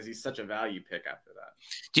that because he's such a value pick after that.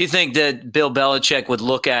 Do you think that Bill Belichick would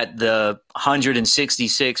look at the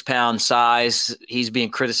 166-pound size he's being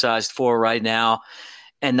criticized for right now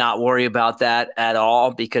and not worry about that at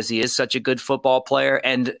all because he is such a good football player?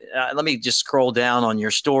 And let me just scroll down on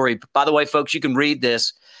your story. By the way, folks, you can read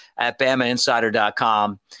this at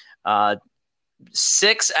BamaInsider.com.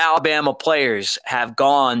 6 Alabama players have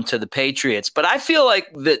gone to the Patriots, but I feel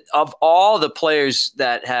like that of all the players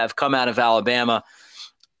that have come out of Alabama,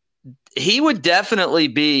 he would definitely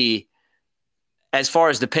be, as far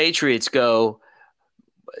as the Patriots go,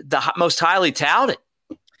 the most highly touted.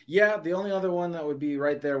 Yeah, the only other one that would be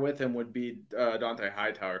right there with him would be Dont'a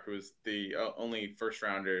Hightower, who was the only first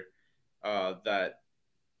rounder that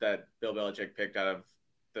Bill Belichick picked out of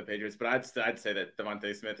the Patriots. But I'd say that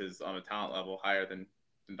Devontae Smith is on a talent level higher than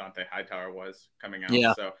Dont'a Hightower was coming out.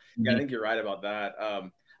 Yeah. So yeah, I think you're right about that.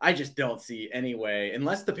 I just don't see any way,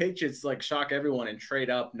 unless the Patriots like shock everyone and trade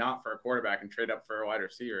up not for a quarterback and trade up for a wide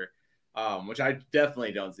receiver, which I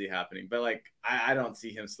definitely don't see happening. But like I don't see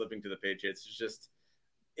him slipping to the Patriots. It's just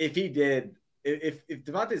if he did, if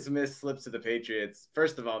Devontae Smith slips to the Patriots,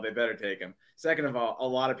 first of all, they better take him. Second of all, a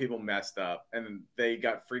lot of people messed up and they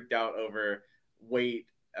got freaked out over weight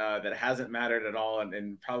that hasn't mattered at all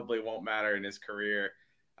and probably won't matter in his career.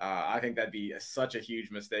 I think that'd be such a huge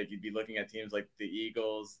mistake. You'd be looking at teams like the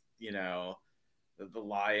Eagles, the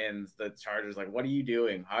Lions, the Chargers. Like, what are you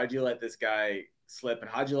doing? How'd you let this guy slip? And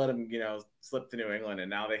how'd you let him, slip to New England? And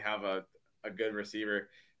now they have a good receiver.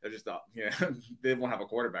 They're just, they won't have a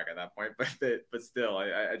quarterback at that point. But still,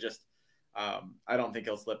 I just, I don't think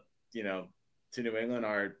he'll slip, to New England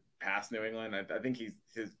or past New England. I think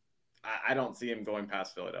I don't see him going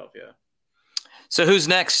past Philadelphia. So who's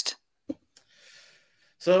next?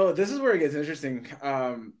 So this is where it gets interesting.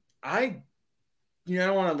 I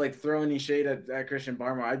don't want to throw any shade at Christian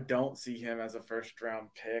Barmore. I don't see him as a first round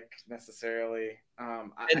pick necessarily.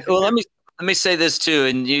 Let me say this too,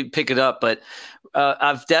 and you pick it up. But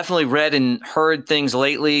I've definitely read and heard things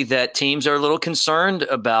lately that teams are a little concerned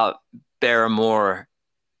about Barmore.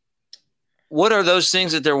 What are those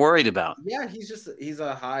things that they're worried about? Yeah, he's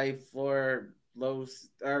a high floor, low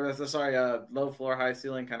floor, high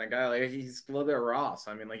ceiling kind of guy. Like he's a little bit raw.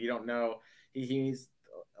 So I mean, you don't know. He needs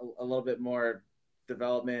a little bit more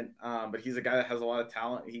development. But he's a guy that has a lot of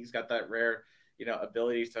talent. He's got that rare,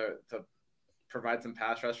 ability to provide some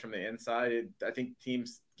pass rush from the inside. I think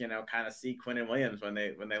teams, kind of see Quinnen Williams when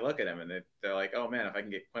they look at him and they're like, oh man, if I can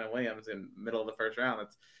get Quinnen Williams in middle of the first round,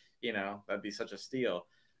 that's, that'd be such a steal.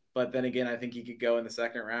 But then again, I think he could go in the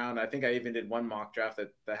second round. I think I even did one mock draft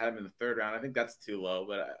that had him in the third round. I think that's too low.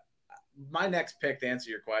 But my next pick, to answer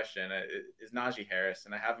your question, is Najee Harris.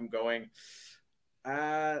 And I have him going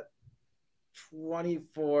at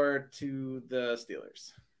 24 to the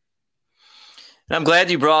Steelers. And I'm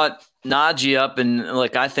glad you brought Najee up. And,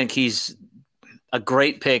 I think he's a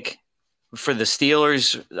great pick for the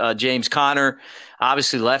Steelers. James Conner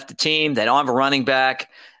obviously left the team. They don't have a running back.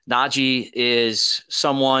 Najee is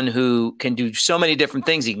someone who can do so many different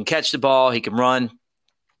things. He can catch the ball. He can run.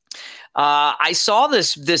 I saw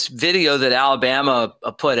this video that Alabama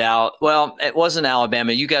put out. Well, it wasn't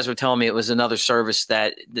Alabama. You guys were telling me it was another service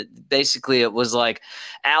that basically it was like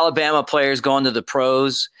Alabama players going to the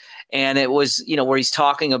pros. And it was, where he's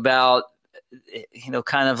talking about,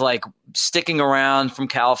 kind of like sticking around from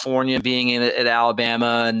California, being at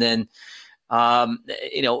Alabama, and then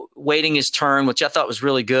waiting his turn, which I thought was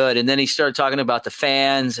really good. And then he started talking about the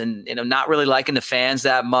fans and, not really liking the fans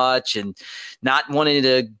that much and not wanting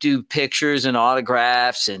to do pictures and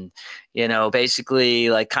autographs and, basically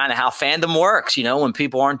kind of how fandom works. When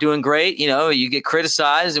people aren't doing great, you get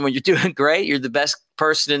criticized, and when you're doing great, you're the best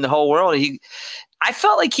person in the whole world. I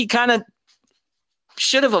felt like he kind of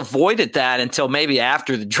should have avoided that until maybe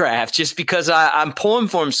after the draft, just because I'm pulling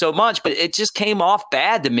for him so much, but it just came off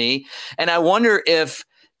bad to me. And I wonder if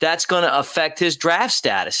that's going to affect his draft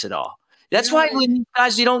status at all. That's why when you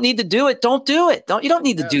guys, you don't need to do it. Don't do it. You don't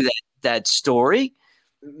need to do that story.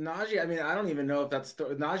 Najee, I mean, I don't even know if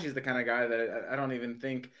Najee's the kind of guy that I don't even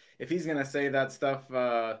think if he's gonna say that stuff,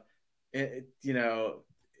 you know,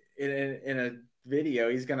 in a video,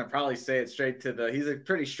 he's gonna probably say it straight to the. He's a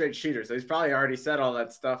pretty straight shooter, so he's probably already said all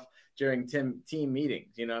that stuff during team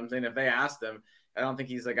meetings. You know what I'm saying? If they asked him, I don't think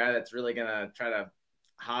he's a guy that's really gonna try to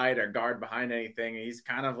hide or guard behind anything. He's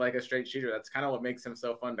kind of like a straight shooter. That's kind of what makes him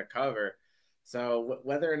so fun to cover. So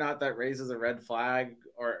whether or not that raises a red flag,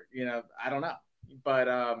 or I don't know. But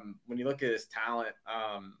when you look at his talent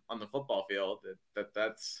on the football field,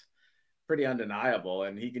 that's pretty undeniable,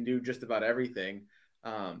 and he can do just about everything.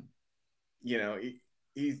 Um,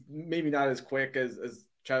 he's maybe not as quick as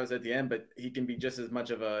Travis at the end, but he can be just as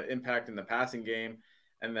much of an impact in the passing game.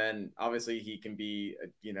 And then obviously he can be,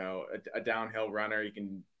 a downhill runner. He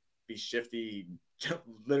can be shifty. He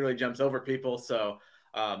literally jumps over people. So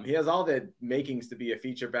he has all the makings to be a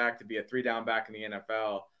feature back, to be a 3-down back in the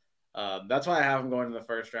NFL. That's why I have him going in the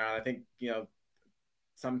first round. I think,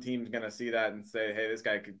 some team's going to see that and say, hey, this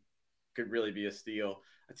guy could really be a steal.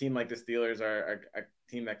 A team like the Steelers are a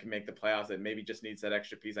team that can make the playoffs that maybe just needs that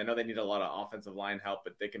extra piece. I know they need a lot of offensive line help,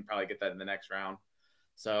 but they can probably get that in the next round.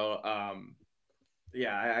 So,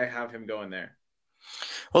 I have him going there.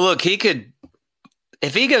 Well, look,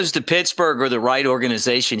 if he goes to Pittsburgh or the right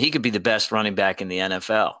organization, he could be the best running back in the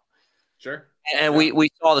NFL. Sure. And we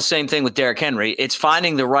saw the same thing with Derrick Henry. It's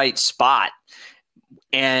finding the right spot.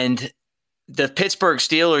 And the Pittsburgh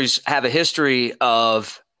Steelers have a history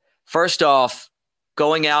of, first off,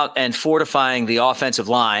 going out and fortifying the offensive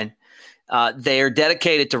line. They are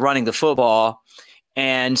dedicated to running the football.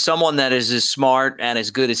 And someone that is as smart and as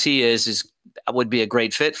good as he would be a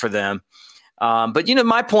great fit for them. But,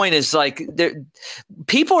 my point is, like,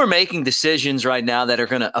 people are making decisions right now that are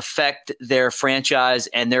going to affect their franchise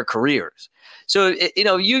and their careers. So,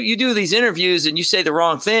 you do these interviews and you say the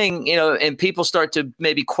wrong thing, and people start to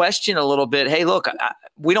maybe question a little bit. Hey, look,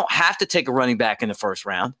 we don't have to take a running back in the first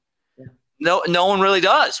round. Yeah. No one really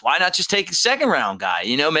does. Why not just take a second round guy?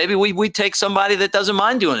 Maybe we take somebody that doesn't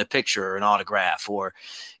mind doing a picture or an autograph, or,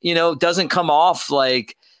 doesn't come off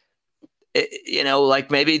like,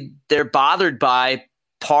 like maybe they're bothered by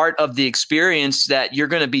part of the experience that you're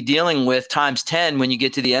going to be dealing with times 10 when you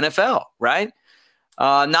get to the NFL, right?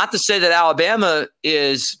 Not to say that Alabama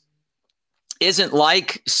isn't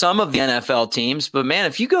like some of the NFL teams, but man,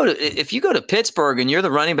 if you go to Pittsburgh and you're the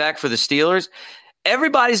running back for the Steelers,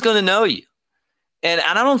 everybody's going to know you. And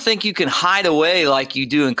I don't think you can hide away like you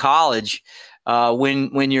do in college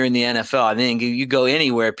when you're in the NFL. I think you go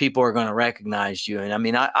anywhere, people are going to recognize you. And I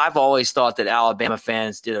mean, I've always thought that Alabama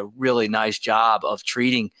fans did a really nice job of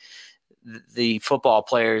treating the football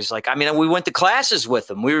players. Like, I mean, we went to classes with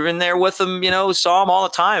them. We were in there with them, saw them all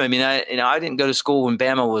the time. I mean, I didn't go to school when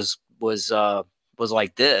Bama was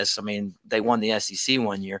like this. I mean, they won the SEC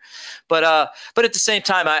one year, but at the same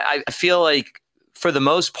time, I feel like for the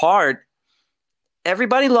most part,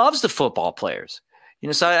 everybody loves the football players.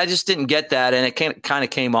 So I just didn't get that, and it kind of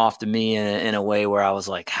came off to me in a way where I was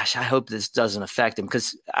like, gosh, I hope this doesn't affect him,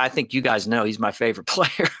 because I think you guys know he's my favorite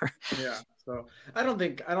player. Yeah, so I don't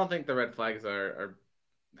think the red flags are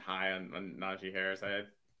high on Najee Harris. I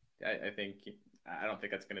don't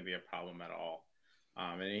think that's going to be a problem at all.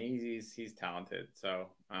 And he's talented. So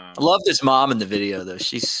I loved his mom in the video, though.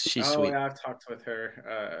 She's sweet. Yeah, I've talked with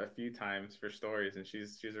her a few times for stories, and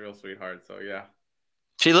she's a real sweetheart. So yeah.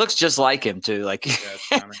 She looks just like him too. Like,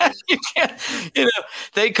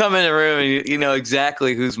 they come in the room and you know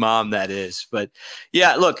exactly whose mom that is. But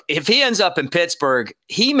yeah, look, if he ends up in Pittsburgh,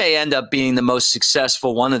 he may end up being the most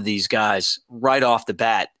successful one of these guys right off the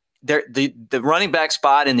bat. The running back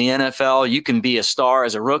spot in the NFL, you can be a star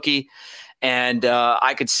as a rookie. And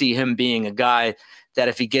I could see him being a guy that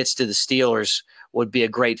if he gets to the Steelers would be a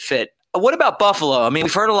great fit. What about Buffalo? I mean,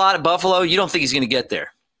 we've heard a lot of Buffalo. You don't think he's going to get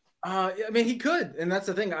there? I mean, he could, and that's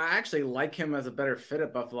the thing. I actually like him as a better fit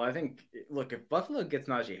at Buffalo. I think, look, if Buffalo gets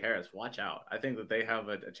Najee Harris, watch out. I think that they have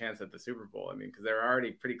a chance at the Super Bowl. I mean, because they're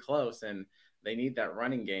already pretty close, and they need that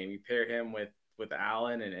running game. You pair him with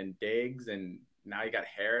Allen and Diggs, and now you got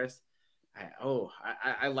Harris.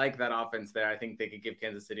 I like that offense there. I think they could give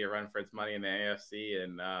Kansas City a run for its money in the AFC,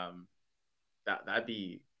 and that'd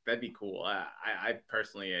be cool. I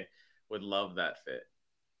personally would love that fit.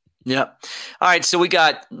 Yep. All right. So we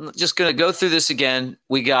got, just going to go through this again.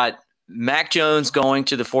 We got Mac Jones going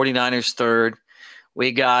to the 49ers third.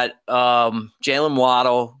 We got Jalen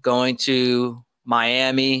Waddle going to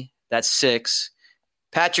Miami. That's 6.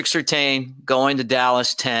 Patrick Surtain going to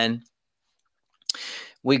Dallas, 10.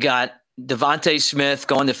 We got Devontae Smith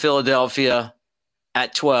going to Philadelphia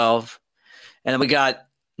at 12. And then we got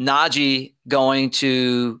Najee going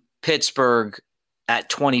to Pittsburgh at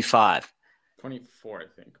 25? 24, I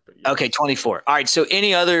think. But yeah. Okay, 24. All right. So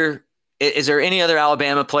is there any other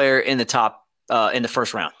Alabama player in the top in the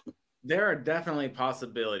first round? There are definitely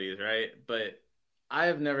possibilities, right? But I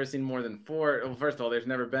have never seen more than four. Well, first of all, there's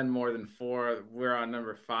never been more than four. We're on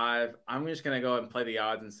number 5. I'm just gonna go and play the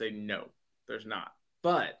odds and say no, there's not.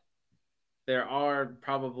 But there are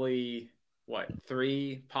probably what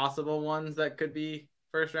 3 possible ones that could be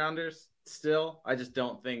first rounders. Still, I just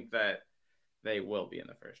don't think that they will be in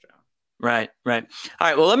the first round. Right, right. All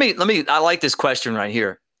right. Well, let me. I like this question right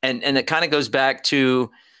here, and it kind of goes back to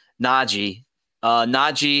Najee.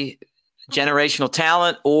 Najee, generational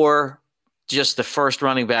talent, or just the first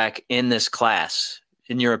running back in this class,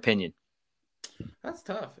 in your opinion? That's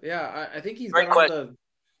tough. Yeah, I think he's Great got all question.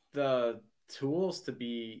 the tools to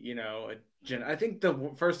be, I think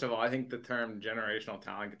first of all, I think the term generational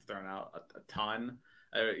talent gets thrown out a ton.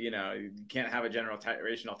 You can't have a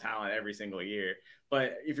generational talent every single year.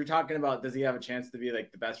 But if you're talking about does he have a chance to be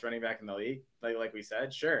like the best running back in the league, like we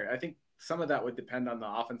said, sure. I think some of that would depend on the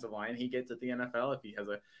offensive line he gets at the NFL if he has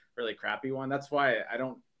a really crappy one. That's why I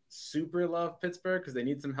don't super love Pittsburgh because they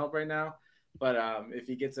need some help right now. But if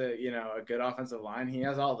he gets a good offensive line, he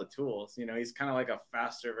has all the tools. He's kind of like a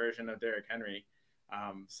faster version of Derrick Henry.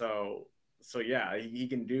 So yeah, he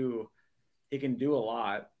can do a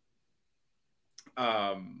lot.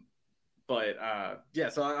 But yeah,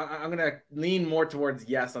 so I'm gonna lean more towards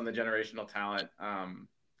yes on the generational talent.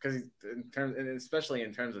 Because especially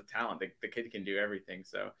in terms of talent, the kid can do everything.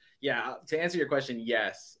 So yeah, to answer your question,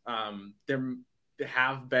 yes. There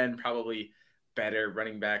have been probably better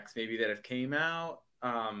running backs maybe that have came out.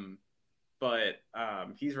 But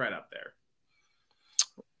he's right up there.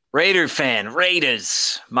 Raider fan,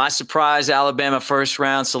 Raiders. My surprise Alabama first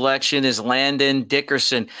round selection is Landon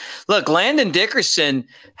Dickerson. Look, Landon Dickerson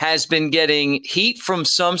has been getting heat from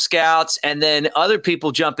some scouts and then other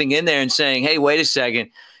people jumping in there and saying, hey, wait a second.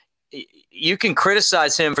 You can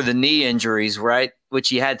criticize him for the knee injuries, right? Which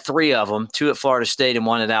he had 3 of them, 2 at Florida State and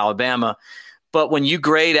 1 at Alabama. But when you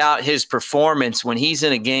grade out his performance, when he's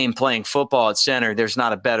in a game playing football at center, there's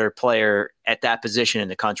not a better player at that position in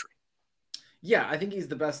the country. Yeah, I think he's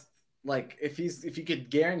the best. Like if you could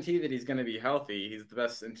guarantee that he's going to be healthy, he's the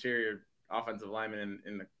best interior offensive lineman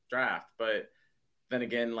in the draft. But then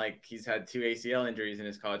again, like he's had 2 ACL injuries in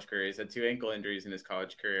his college career. He's had 2 ankle injuries in his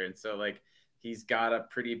college career. And so like he's got a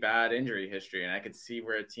pretty bad injury history. And I could see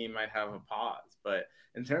where a team might have a pause. But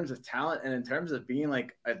in terms of talent and in terms of being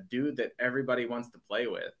like a dude that everybody wants to play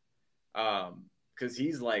with, because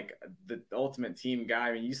he's like the ultimate team guy.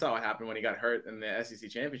 I mean, you saw what happened when he got hurt in the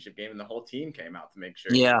SEC championship game, and the whole team came out to make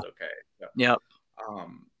sure he was okay. So, yeah.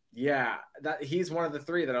 Yeah, that he's one of the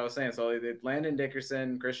 3 that I was saying. So Landon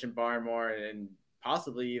Dickerson, Christian Barmore, and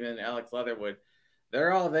possibly even Alex Leatherwood.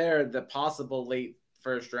 They're all there. The possible late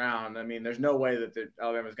first round. I mean, there's no way that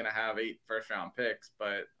Alabama's going to have 8 first round picks,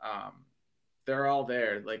 but they're all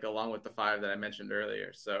there, like along with the 5 that I mentioned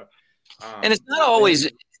earlier. So, and it's not always.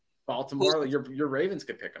 Baltimore, your Ravens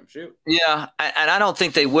could pick them. Shoot. Yeah, and I don't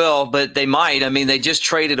think they will, but they might. I mean, they just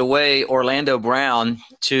traded away Orlando Brown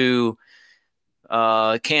to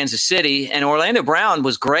Kansas City, and Orlando Brown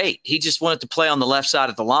was great. He just wanted to play on the left side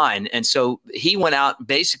of the line, and so he went out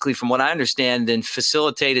basically, from what I understand, and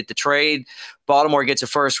facilitated the trade. Baltimore gets a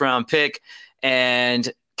first-round pick, and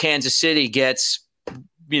Kansas City gets,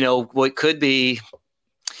 what could be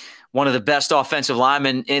one of the best offensive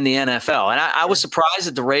linemen in the NFL. And I was surprised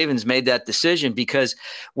that the Ravens made that decision because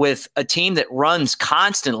with a team that runs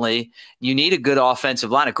constantly, you need a good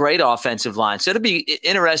offensive line, a great offensive line. So it'll be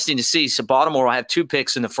interesting to see. So Baltimore will have 2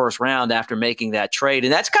 picks in the first round after making that trade.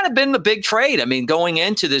 And that's kind of been the big trade. I mean, going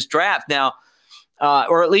into this draft now,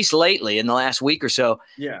 or at least lately in the last week or so.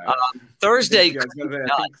 Yeah. Thursday.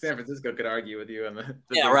 I think San Francisco could argue with you on the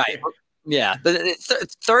yeah, right. Yeah,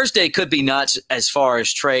 Thursday could be nuts as far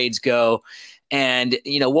as trades go, and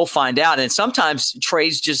we'll find out. And sometimes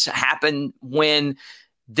trades just happen when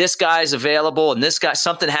this guy's available and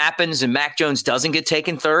something happens, and Mac Jones doesn't get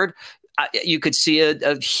taken third. You could see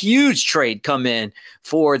a huge trade come in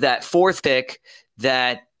for that 4th pick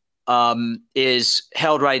that is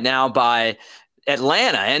held right now by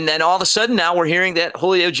Atlanta, and then all of a sudden now we're hearing that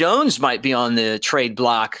Julio Jones might be on the trade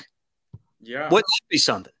block. Yeah, wouldn't that be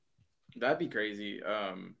something? That'd be crazy.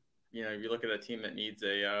 If you look at a team that needs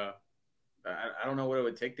I don't know what it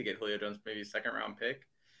would take to get Julio Jones, maybe a 2nd round pick,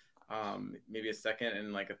 maybe a 2nd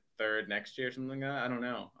and like a 3rd next year or something like that. I don't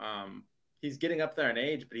know. He's getting up there in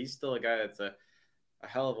age, but he's still a guy that's a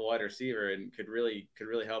hell of a wide receiver and could really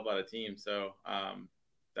help out a team. So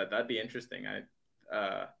that'd be interesting.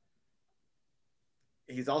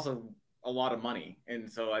 He's also a lot of money.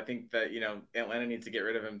 And so I think that, Atlanta needs to get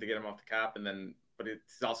rid of him to get him off the cap. But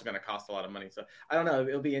it's also going to cost a lot of money. So I don't know.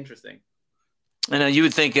 It'll be interesting. I know you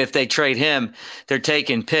would think if they trade him, they're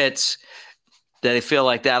taking Pitts, that they feel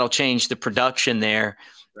like that'll change the production there.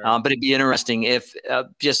 Sure. But it'd be interesting if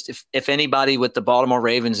anybody with the Baltimore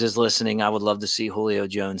Ravens is listening, I would love to see Julio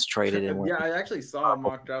Jones traded in. Yeah, I actually saw a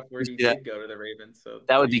mock draft where he did go to the Ravens. So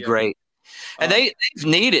that would be great. And they've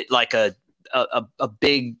needed like a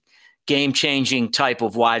big game-changing type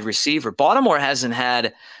of wide receiver. Baltimore hasn't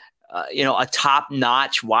had a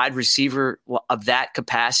top-notch wide receiver of that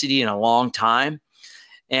capacity in a long time.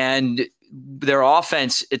 And their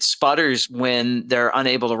offense, it sputters when they're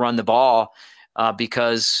unable to run the ball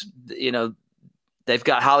because, they've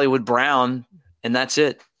got Hollywood Brown, and that's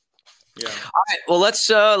it. Yeah. All right. Well,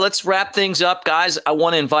 let's wrap things up, guys. I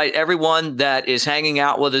want to invite everyone that is hanging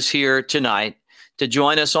out with us here tonight to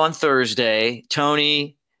join us on Thursday.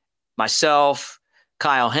 Tony, myself,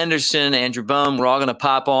 Kyle Henderson, Andrew Bohm, we're all going to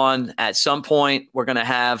pop on at some point. We're going to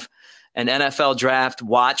have an NFL draft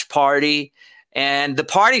watch party, and the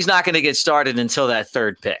party's not going to get started until that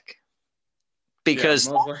third pick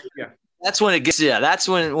because that's when it gets. Yeah, that's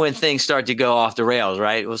when things start to go off the rails,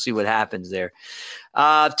 right? We'll see what happens there.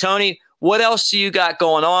 Tony, what else do you got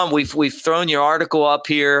going on? We've thrown your article up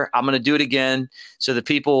here. I'm going to do it again so that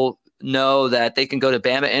people know that they can go to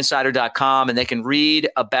BamaInsider.com and they can read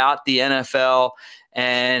about the NFL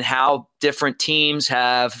and how different teams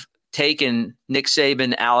have taken Nick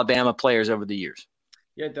Saban Alabama players over the years.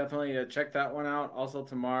 Yeah, definitely. Check that one out. Also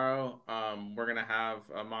tomorrow, we're going to have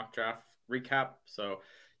a mock draft recap. So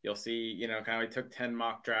you'll see, kind of we took 10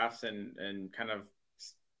 mock drafts and kind of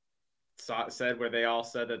said where they all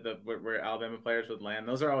said that where Alabama players would land.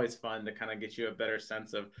 Those are always fun to kind of get you a better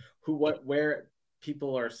sense of where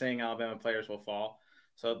people are saying Alabama players will fall.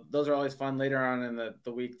 So those are always fun. Later on in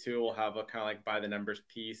the week too, we'll have a kind of like by the numbers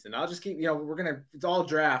piece, and I'll just keep, it's all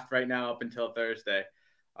draft right now up until Thursday.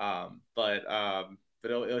 But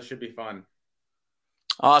it should be fun.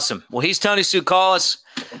 Awesome. Well, he's Tony Tsoukalas.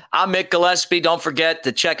 I'm Mick Gillespie. Don't forget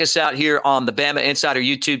to check us out here on the Bama Insider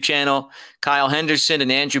YouTube channel. Kyle Henderson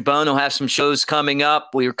and Andrew Bohn will have some shows coming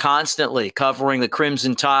up. We are constantly covering the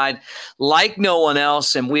Crimson Tide like no one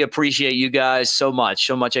else, and we appreciate you guys so much.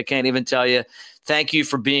 So much I can't even tell you. Thank you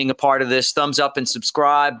for being a part of this. Thumbs up and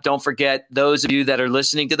subscribe. Don't forget, those of you that are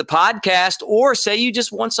listening to the podcast or say you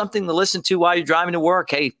just want something to listen to while you're driving to work,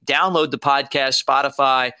 hey, download the podcast,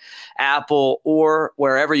 Spotify, Apple, or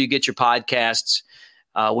wherever you get your podcasts.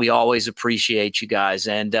 We always appreciate you guys.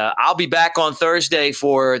 And I'll be back on Thursday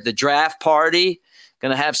for the draft party. Going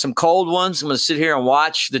to have some cold ones. I'm going to sit here and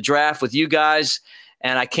watch the draft with you guys.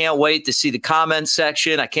 And I can't wait to see the comments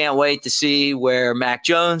section. I can't wait to see where Mac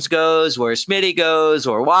Jones goes, where Smitty goes,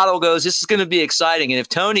 or Waddle goes. This is going to be exciting. And if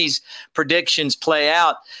Tony's predictions play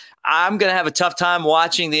out, I'm going to have a tough time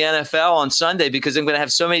watching the NFL on Sunday because I'm going to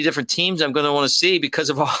have so many different teams I'm going to want to see because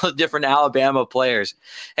of all the different Alabama players.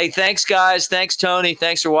 Hey, thanks, guys. Thanks, Tony.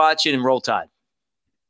 Thanks for watching, and Roll Tide.